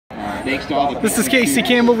This is Casey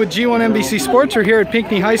Campbell with G1 NBC Sports. We're here at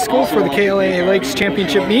Pinckney High School for the KLAA Lakes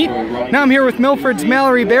Championship meet. Now I'm here with Milford's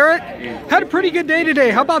Mallory Barrett. Had a pretty good day today.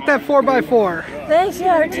 How about that 4x4? Thanks,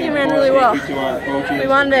 yeah, our team ran really well. We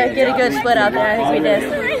wanted to get a good split out there, I think we did.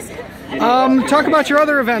 Talk about your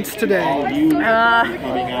other events today.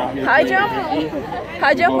 High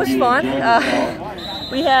jump was fun. I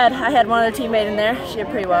had one other teammate in there. She did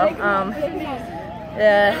pretty well.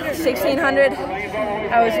 1600,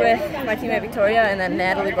 I was with my teammate Victoria and then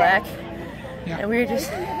Natalie Black, and we were just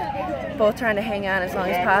both trying to hang on as long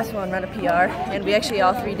as possible and run a PR, and we actually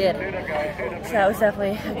all three did. So that was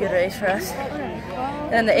definitely a good race for us.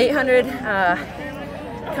 And the 800,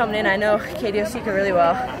 coming in, I know Katie Osika really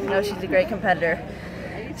well. I know she's a great competitor.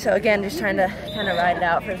 So again, just trying to kind of ride it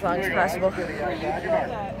out for as long as possible.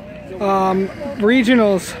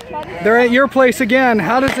 Regionals, they're at your place again.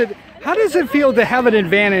 How does it feel to have an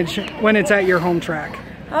advantage when it's at your home track?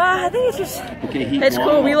 I think it's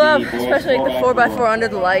cool. We love, especially like the 4x4 under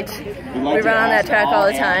the lights. We run on that track all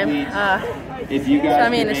the time. So I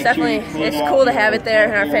mean, it's cool to have it there,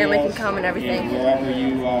 and our family can come and everything.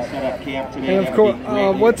 And of course,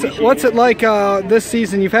 what's it like this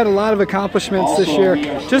season? You've had a lot of accomplishments this year.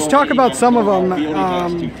 Just talk about some of them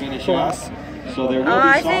for us.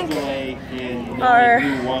 I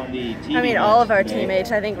think all of our teammates,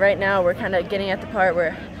 I think right now we're kind of getting at the part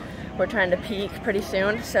where we're trying to peak pretty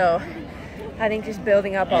soon. So I think just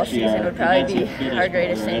building up all season would probably be our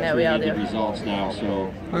greatest thing that we all do.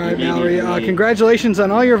 All right, Mallory, congratulations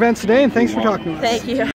on all your events today, and thanks for talking to us. Thank you.